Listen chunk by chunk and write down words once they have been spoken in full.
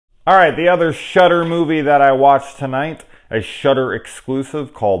All right, the other Shudder movie that I watched tonight, a Shudder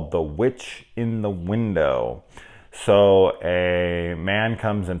exclusive called The Witch in the Window. So a man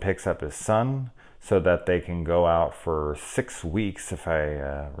comes and picks up his son so that they can go out for 6 weeks, if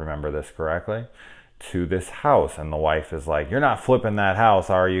I remember this correctly, to this house. And the wife is like, "You're not flipping that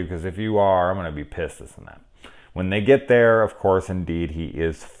house, are you? Because if you are, I'm going to be pissed," this and that. When they get there, of course, indeed, he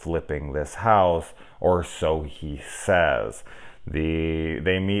is flipping this house, or so he says.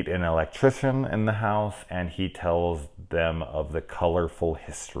 They meet an electrician in the house, and he tells them of the colorful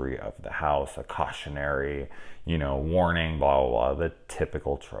history of the house, a cautionary, warning, blah, blah, blah, the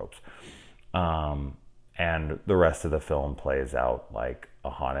typical tropes. And the rest of the film plays out like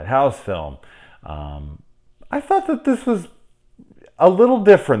a haunted house film. I thought that this was a little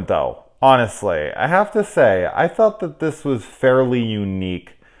different, though, honestly. I have to say, I thought that this was fairly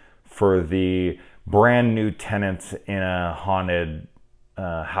unique for the brand new tenants in a haunted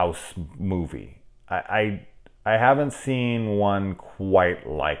house movie. I haven't seen one quite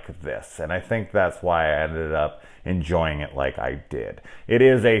like this, and I think that's why I ended up enjoying it like I did. It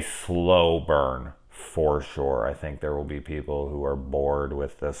is a slow burn for sure. I think there will be people who are bored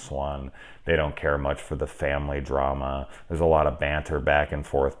with this one. They don't care much for the family drama. There's a lot of banter back and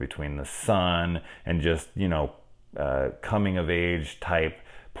forth between the son and just, coming of age type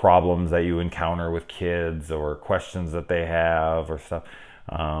problems that you encounter with kids or questions that they have or stuff.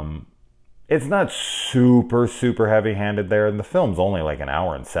 It's not super heavy-handed there, and the film's only like an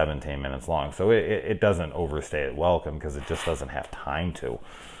hour and 17 minutes long, so it doesn't overstay its welcome because it just doesn't have time to.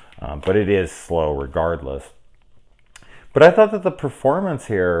 But it is slow regardless. But I thought that the performance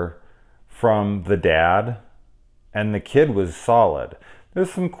here from the dad and the kid was solid.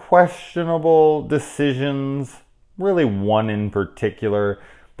 There's some questionable decisions, really one in particular,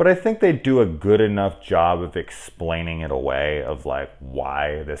 but I think they do a good enough job of explaining it away, of like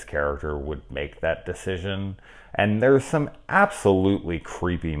why this character would make that decision. And there's some absolutely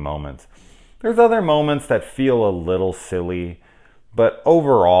creepy moments. There's other moments that feel a little silly, but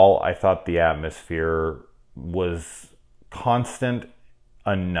overall I thought the atmosphere was constant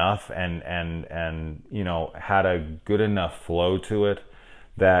enough and had a good enough flow to it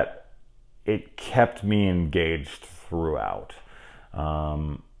that it kept me engaged throughout.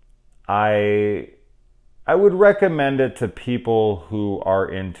 I would recommend it to people who are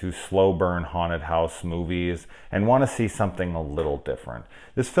into slow burn haunted house movies and want to see something a little different.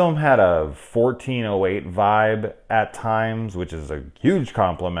 This film had a 1408 vibe at times, which is a huge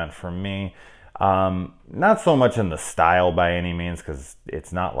compliment from me. Not so much in the style by any means, because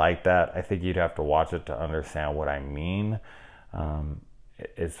it's not like that. I think you'd have to watch it to understand what I mean.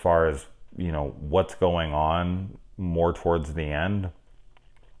 As far as, what's going on more towards the end.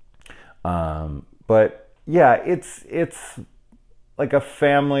 But yeah, it's like a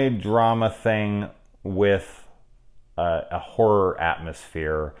family drama thing with a horror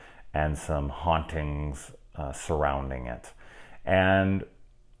atmosphere and some hauntings surrounding it. And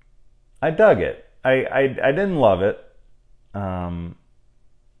I dug it. I didn't love it,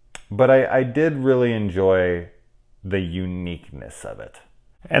 but I did really enjoy the uniqueness of it.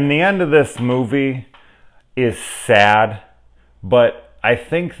 And the end of this movie is sad, but I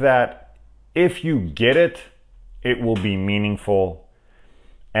think that if you get it, it will be meaningful.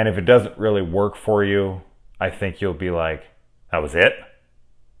 And if it doesn't really work for you, I think you'll be like, that was it?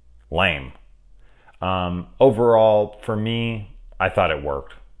 Lame. Overall, for me, I thought it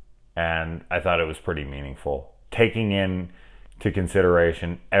worked. And I thought it was pretty meaningful. Taking into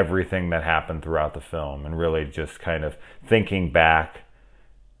consideration everything that happened throughout the film and really just kind of thinking back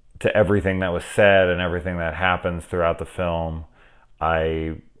to everything that was said and everything that happens throughout the film,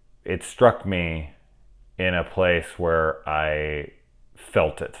 it struck me in a place where I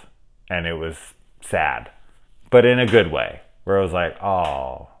felt it, and it was sad, but in a good way, where I was like,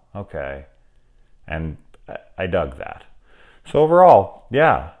 oh, okay, and I dug that. So overall,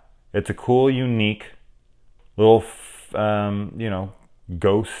 yeah, it's a cool, unique little,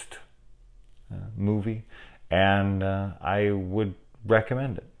 ghost movie, and I would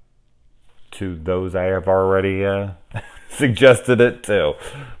recommend it to those I have already suggested it to.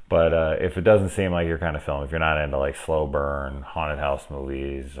 But if it doesn't seem like your kind of film, if you're not into like slow burn, haunted house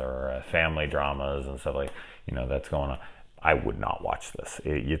movies or family dramas and stuff like, that's going on, I would not watch this.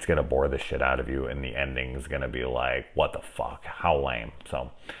 It's going to bore the shit out of you, and the ending is going to be like, what the fuck? How lame.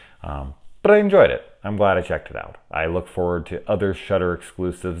 So, but I enjoyed it. I'm glad I checked it out. I look forward to other Shudder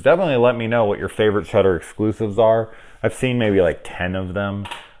exclusives. Definitely let me know what your favorite Shudder exclusives are. I've seen maybe like 10 of them,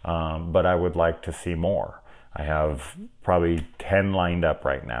 but I would like to see more. I have probably 10 lined up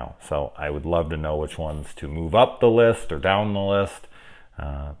right now, so I would love to know which ones to move up the list or down the list.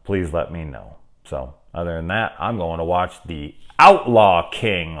 please let me know. So other than that, I'm going to watch The Outlaw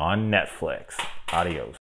King on Netflix. Adios.